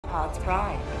pods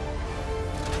prime.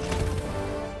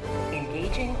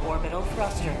 Engaging orbital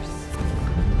thrusters.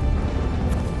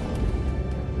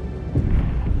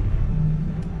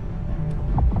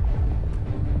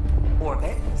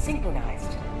 Orbit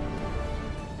synchronized.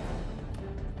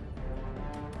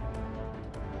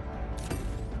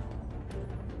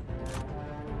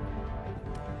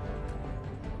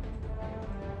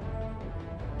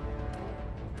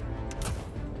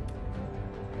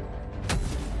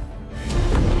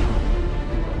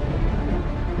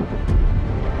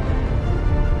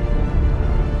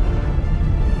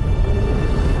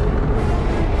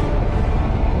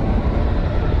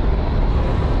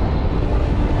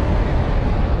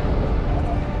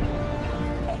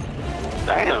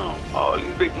 Damn, all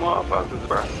these big motherfuckers,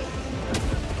 bro.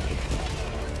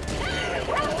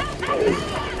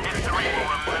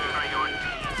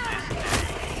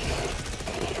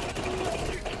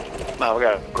 No, we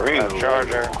got a green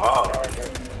charger. Hard.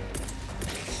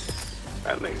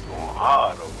 That nigga's going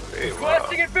hard over there.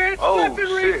 Requesting advanced Oh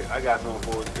weaponry. shit, I got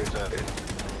something for this bitch out there.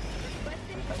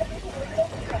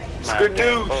 It's Man, good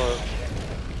news.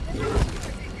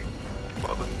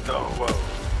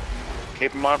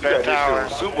 Keep him off that tower.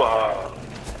 Super hard.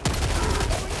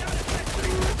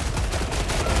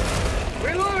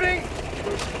 Reloading.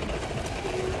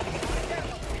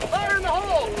 Fire in the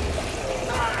hole.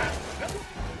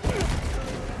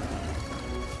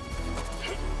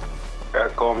 Gotta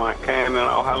call my cannon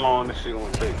out. How long this shit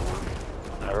gonna take?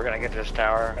 No, we're gonna get this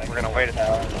tower. We're gonna wait a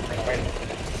tower.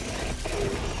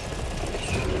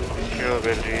 Kill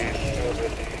abilities.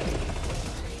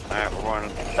 Alright, we're going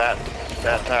to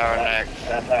that tower next.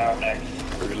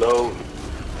 Reload.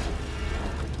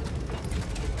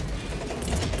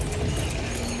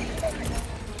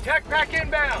 Tech pack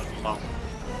inbound.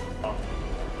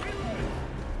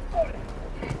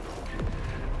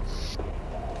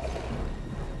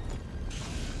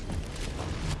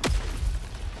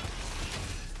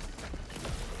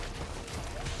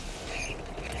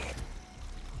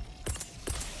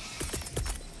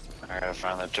 I gotta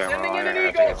find the terminal. Sending in an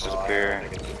I think it's disappeared.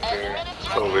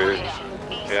 Over here.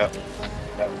 Yep.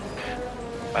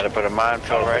 Might have put a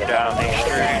minefield right down these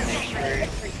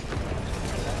streets.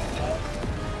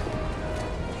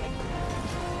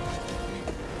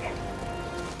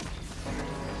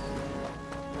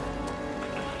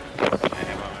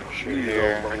 Shoot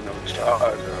here. Bring them stars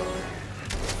out.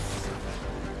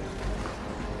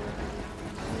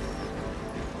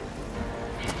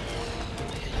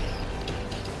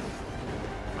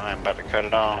 I'm about to cut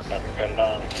it on.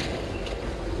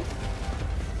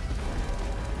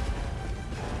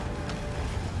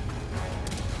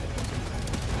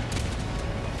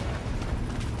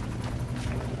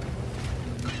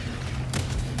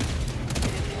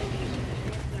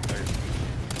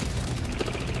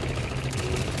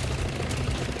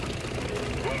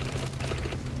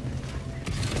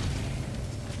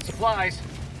 Supplies.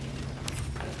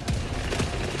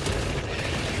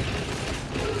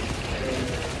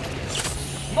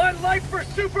 My life for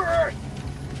Super Earth.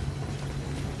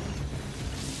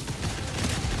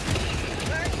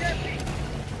 Bag's empty.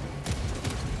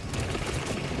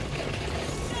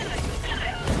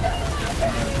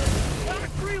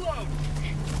 Atomic reload.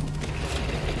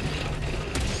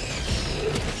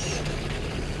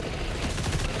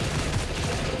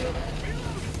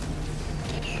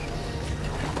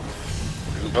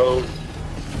 Reload.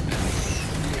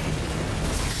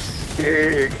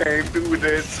 Yeah, came through with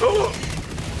that sword.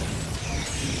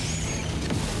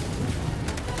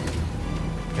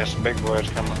 Got some big boys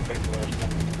coming.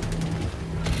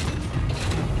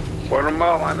 Put them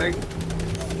out, my nigga.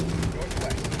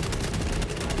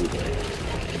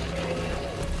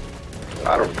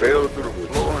 I done fell through the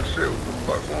floor and shit. What the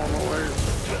fuck going on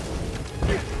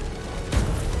here?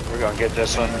 We're gonna get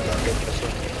this one.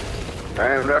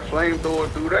 Damn, that flamethrower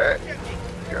through that.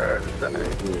 God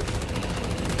damn.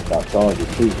 Stop on the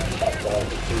two.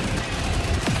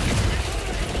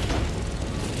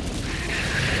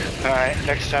 Alright,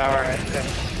 next tower.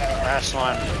 Last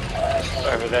one.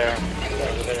 Over there.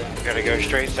 Gotta go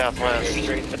straight southwest.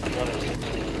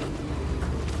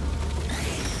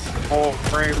 Oh,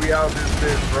 friend, we out this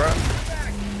bitch, bro.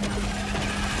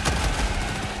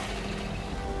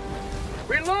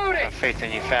 Reloading. Faith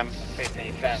in you, fam.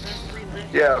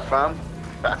 Yeah, fam.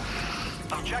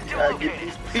 Gotta get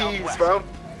these peas, fam.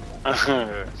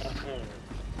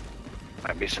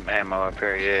 Might be some ammo up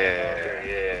here.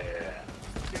 Yeah.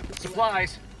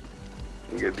 Supplies.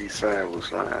 Get these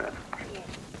samples, man.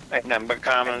 Ain't nothing but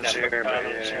commons here, but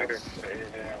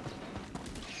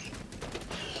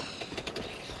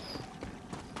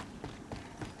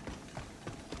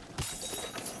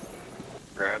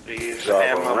Grab these Y'all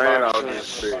ammo gonna land out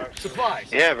this boxes. bitch. Supplies.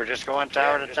 Yeah, we're just going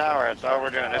tower to tower. That's all we're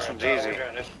doing. This one's easy.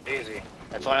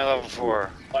 That's only level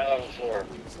 4.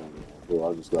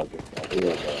 Well, I just got the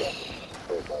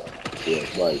yeah,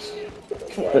 twice.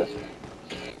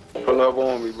 Pull up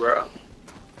on me, bro.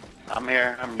 I'm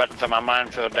here. I'm about to put my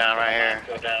minefield down right here.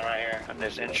 On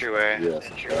this entryway. Yes.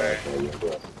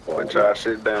 I'll try to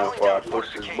sit down before I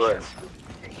push this button.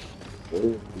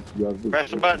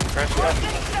 Press the button. Press the button.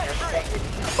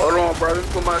 Hold on, bro. Let's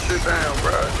put my shit down,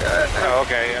 bro. God. Oh,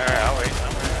 okay. All right. I'll wait.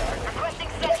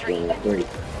 All right.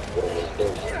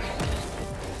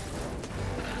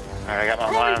 I got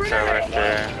my minefield right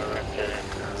there.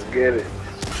 Let's get it.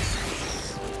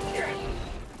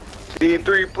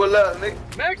 D3, pull up, nigga.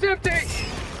 Mag's empty.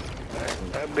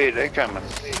 That beat. They coming.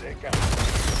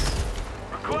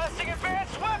 Requesting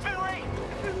advanced weaponry.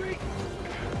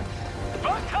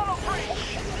 Bug tunnel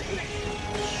breach.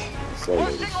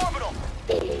 Requesting orbital.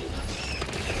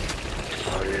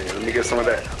 Oh, yeah. Let me get some of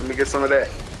that.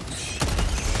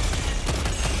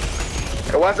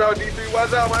 Hey, watch out, D3.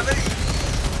 Watch out, my nigga.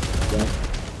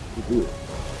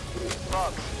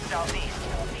 Bugs, southeast.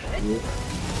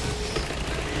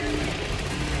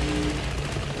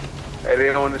 Hey, they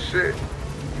on the shit.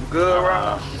 You good,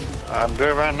 Rob? I'm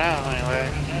good right now, anyway.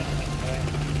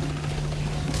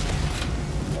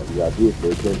 You got this,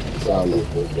 bro. Solid.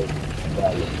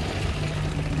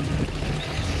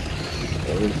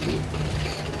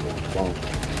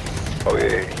 Oh,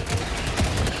 yeah.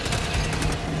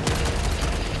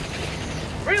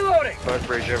 Reloading. Bug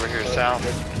bridge over here south.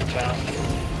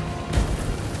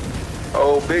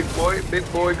 Oh, big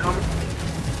boy coming.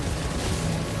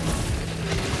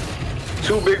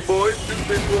 Two big boys.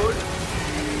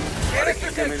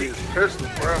 Canister's Give me empty. this pistol,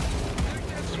 bro.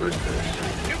 Switch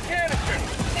that New canister.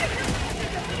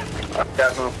 shit. I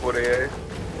got something for the ass.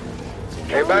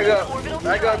 Hey, back up,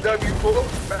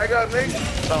 W4. Back up, nigga.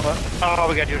 Oh,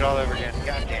 we gotta do it all over again.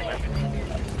 God damn it.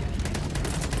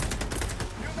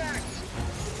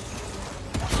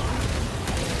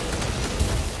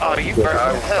 Oh, you I burnt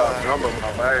was the hell talking out. number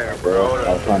my man, Bro, bro.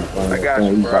 I was trying to find I that got thing.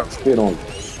 you, He's bro. about to spit on me.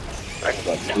 I I got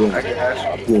got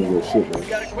you. I'm feeling real shit, man. You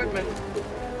got equipment.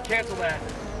 Cancel that.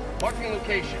 Marking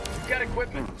location. You got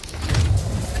equipment.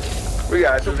 We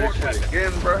gotta do this shit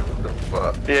again, bro. What the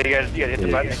fuck? Yeah, you gotta hit the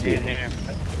button again here.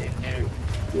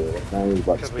 Yeah, that thing was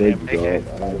about to Because we spit didn't me, make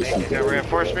it. dog. You gonna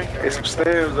reinforce me? There's some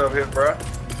stems up here, bro.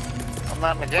 I'm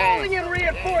not in the Calling game. in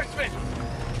reinforcements.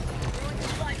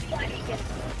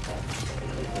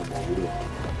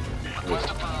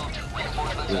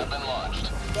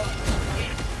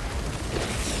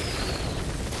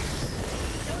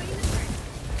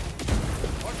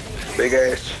 Big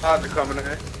ass charger coming in.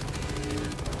 That's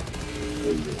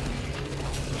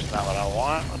not what I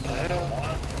want. What the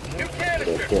hell? New That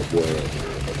canister. fuck boy.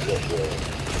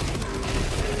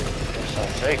 Guess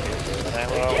I'll take it. That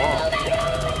ain't what I want.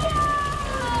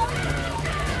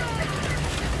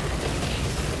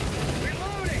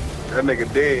 Reloading. That nigga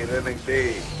dead.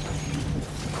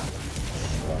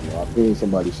 I think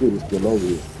somebody shit is still over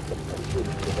here.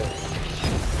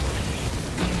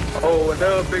 Oh,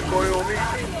 another big boy on me.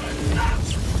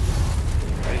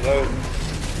 Reload.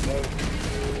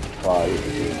 Fire.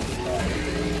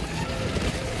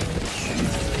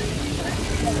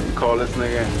 Call this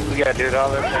nigga in. We gotta do it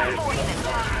all over again.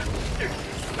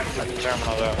 At the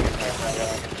terminal though.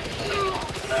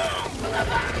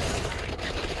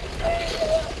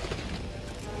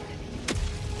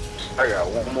 I got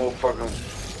one more fucking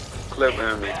clip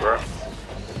in me, bro.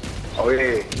 Oh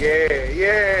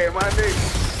yeah, my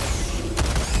nigga.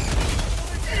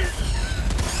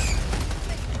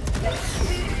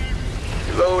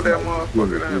 Load that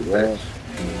motherfucker in, bitch.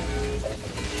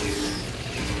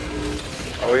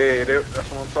 Oh yeah, that's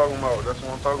what I'm talking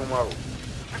about.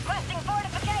 Requesting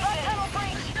fortification. Tunnel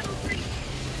breach.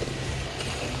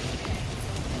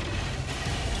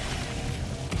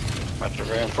 About to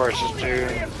reinforce this too.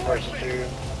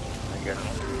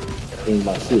 I think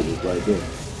my shit is right there.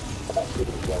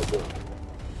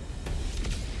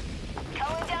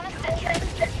 Calling down a sentry.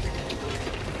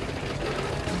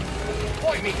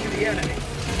 Point me to the enemy.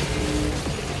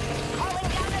 Calling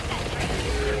down a sentry.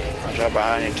 Watch out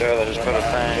behind you too. They just put a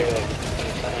thing.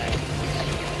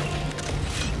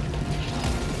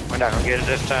 We're not gonna get it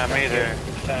this time either.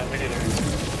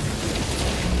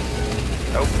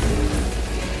 Nope.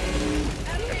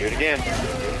 Gotta do it again.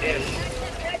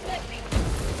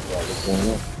 What's going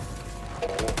on?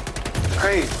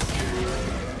 Hey,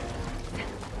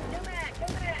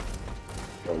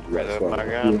 Rather than my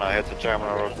gun, I hit the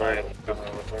terminal real quick.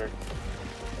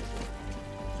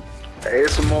 hey,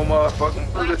 some more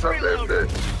motherfucking bullets up there,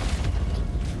 bitch.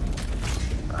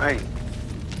 ain't.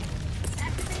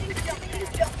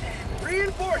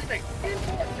 Reinforcing.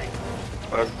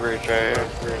 Bug bridge right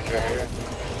here.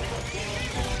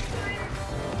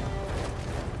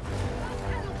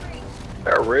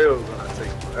 That rail's gonna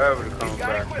take forever to come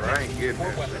back, bro. I ain't getting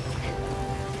that shit.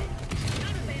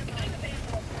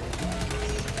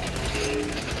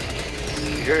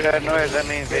 You hear that noise? That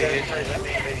means they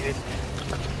hit.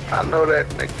 I know that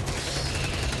nigga.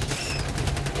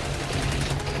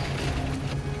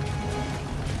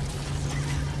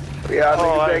 Yeah,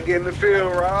 niggas that get in the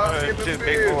field, Rob. Get in the Two field.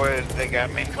 big boys, they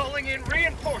got me. Calling in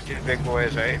reinforcements. Two big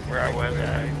boys, right where I was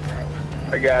at.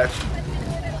 I got you.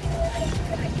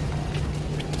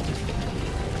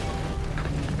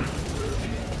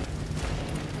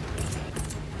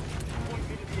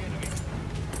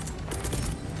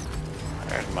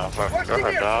 There's my fucking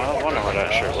guard dog. I wonder what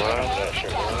that shit was.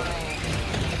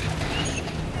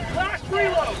 Last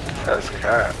reload. That's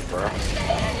cat, bro.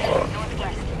 Fuck.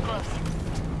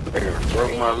 Nigga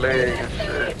broke my leg and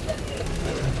shit.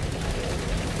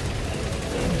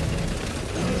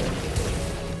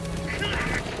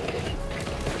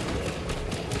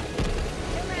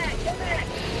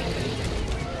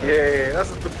 Yeah, that's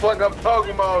what the fuck I'm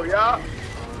talking about, y'all.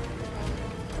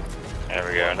 There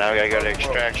we go. Now we gotta go to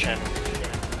extraction.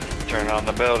 Turn on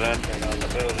the building.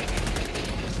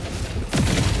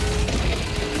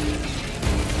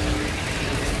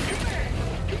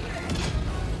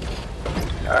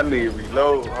 I need to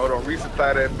reload. Hold on,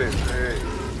 resupply that bitch. Hey.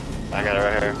 I got it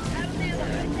right here.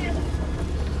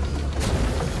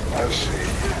 Oh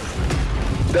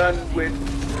shit. Done with.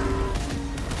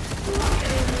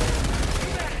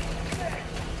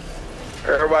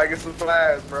 Everybody get some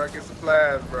flies, bro. Get some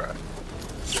flies, bro.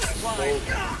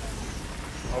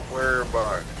 Up for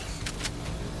everybody.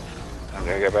 I'm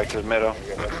gonna get back to the middle.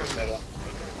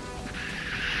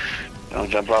 Don't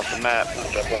jump off the map.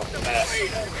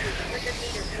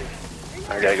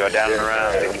 I gotta go down and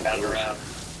around.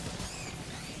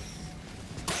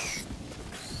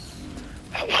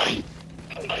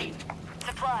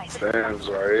 Supplies. Stands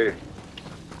right here.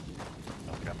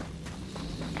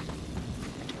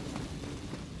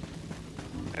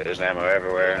 There's ammo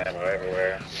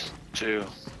everywhere. Two.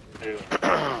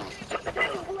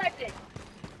 Collected.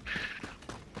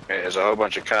 There's a whole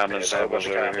bunch of common samples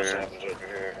over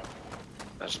here.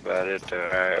 That's about it though.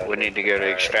 Alright, we need to go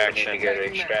to extraction.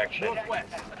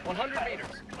 Northwest. 100 meters.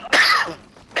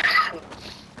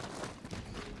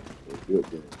 Good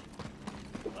thing.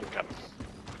 Okay.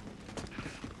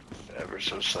 Ever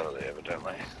so slowly,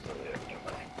 evidently.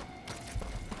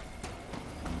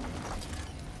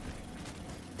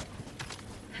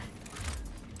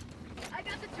 I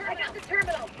got the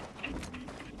terminal.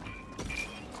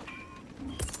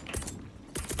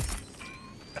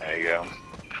 There you go.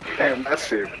 Damn, that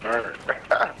shit burned.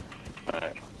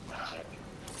 Alright.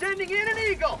 Sending in an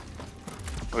eagle.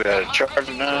 We got a charge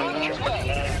now.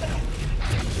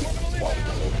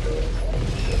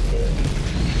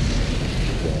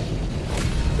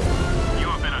 You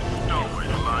have been a stowaway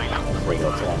to line up.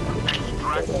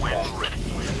 Extract when ready.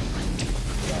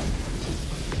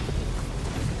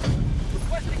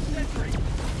 Requesting sentry.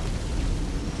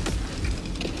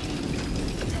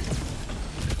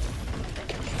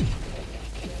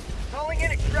 Calling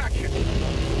in extraction.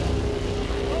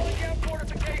 Calling down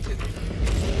fortifications.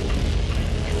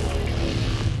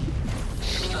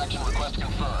 Extraction request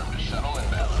confirmed. Shuttle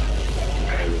inbound.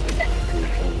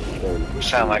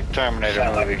 Sound like Terminator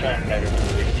movie.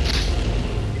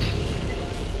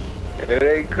 Here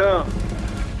they come.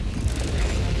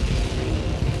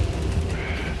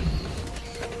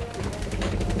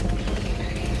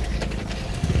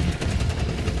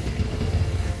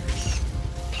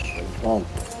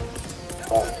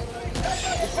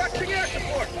 Requesting air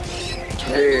support.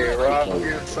 Yeah, Rob,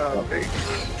 get something.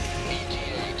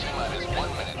 ETA T-minus 1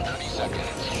 minute 30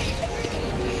 seconds.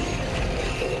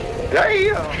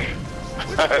 Damn!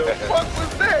 What the fuck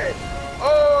was that?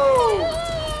 Oh!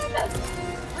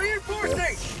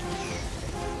 Reinforcing.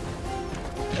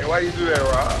 Hey, why you do that,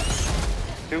 Rob?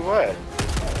 Do what?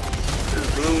 Just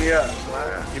blew me up,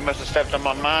 man. You must have stepped on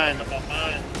my mind.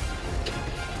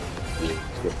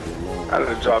 I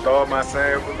done dropped all my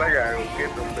samples. I gotta go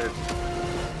get them bitches.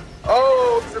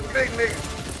 Oh, it's a big nigga.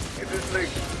 Get this nigga.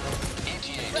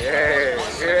 Yeah,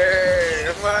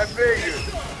 my nigga.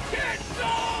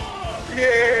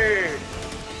 Yeah.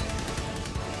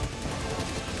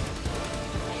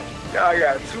 Y'all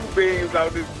got 2 beams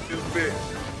out this bitch.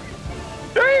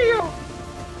 Damn.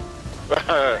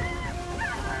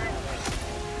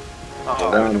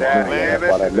 Oh, Down, that, man,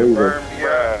 that's why that that shit laser- burned me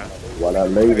up. While that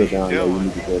laser down there, you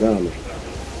need to go down there.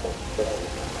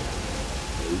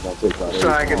 You It's gonna take about 8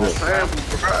 Trying to get the minutes.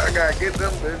 samples, bro. I gotta get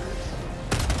them,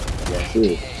 bitches. That's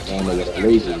it. I don't know what a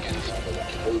laser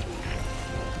is.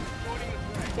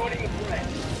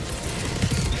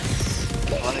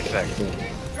 Unaffected.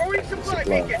 Throwing supply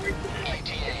Supply. beacon.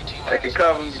 They can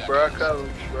cover me, bro. Cover me,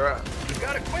 bro. You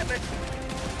got equipment.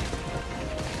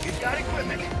 You got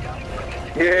equipment.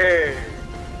 Yeah.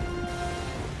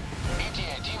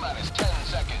 ETA T-minus 10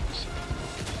 seconds.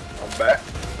 I'm back.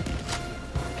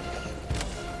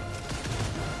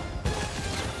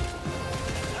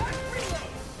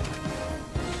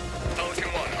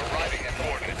 Pelican 1 arriving at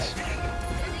coordinates.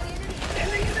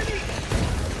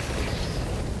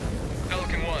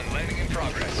 Pelican 1 landing in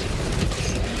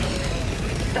progress.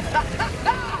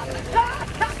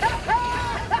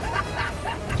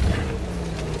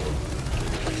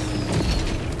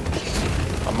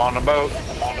 I'm on the boat.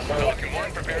 Pelican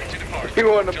 1 preparing to depart.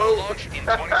 You on the Shuttle boat? launch in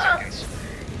 20 seconds.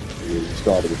 Yeah, you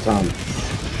started the timer.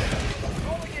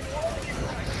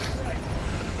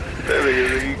 That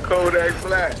nigga, you Kodak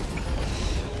flat.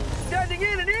 Sending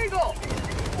in an eagle.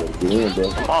 Better get in,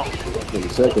 bro. Come on. 20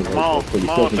 seconds. Come on. 20 Come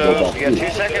on, seconds go Toes. by You got 2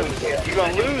 quick. seconds. You're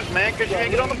going to lose, man, because you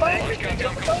ain't get on the boat.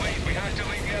 Countdown complete. We have to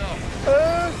leave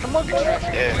now. Come on, get your...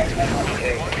 Yeah.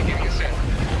 Pelican 1 beginning ascent.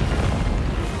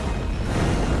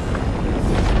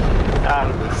 I'd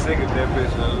have been sick of that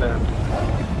bitch and left.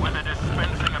 With the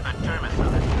dispensing of the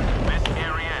termicide, this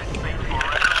area is safe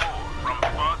forevermore from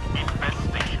bug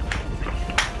infestation.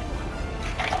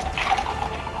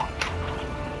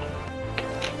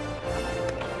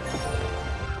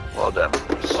 Well done.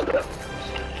 Well done.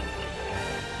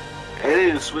 They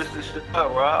didn't switch this shit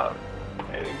up, Rob.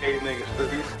 They gave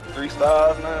niggas 3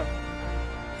 stars now.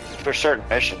 For certain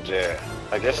missions, yeah.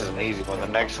 Like, this is an easy one. The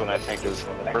next one, I think, is...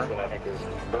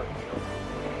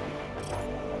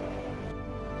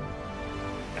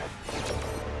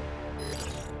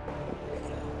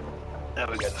 Now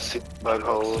we got the 6 bug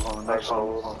holes on the next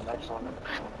one.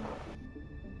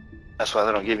 That's why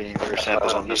they don't give you any rare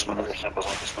samples on this one.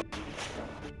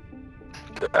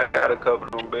 I gotta cover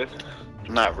them bitches.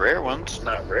 Not rare ones.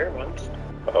 Not rare ones.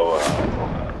 Oh,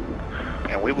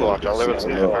 And we walked all over the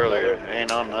map earlier. It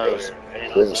ain't on those.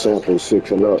 Rare sample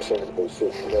 6 and up.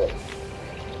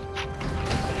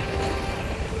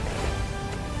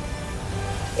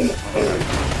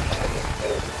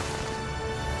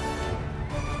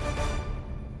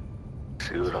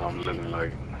 see what I'm looking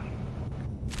like.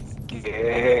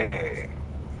 Yeah.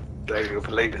 Like a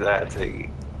place I take it.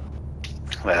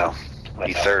 Well,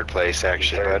 you third place,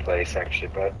 actually,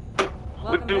 bud.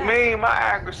 What do you mean? My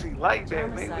accuracy like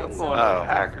that, nigga. I'm going Oh, to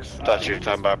accuracy. Thought you were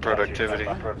talking about productivity.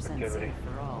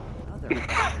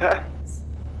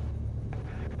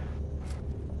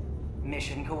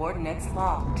 Mission coordinates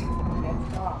locked.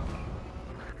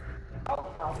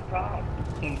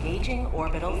 Engaging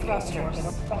orbital thrusters.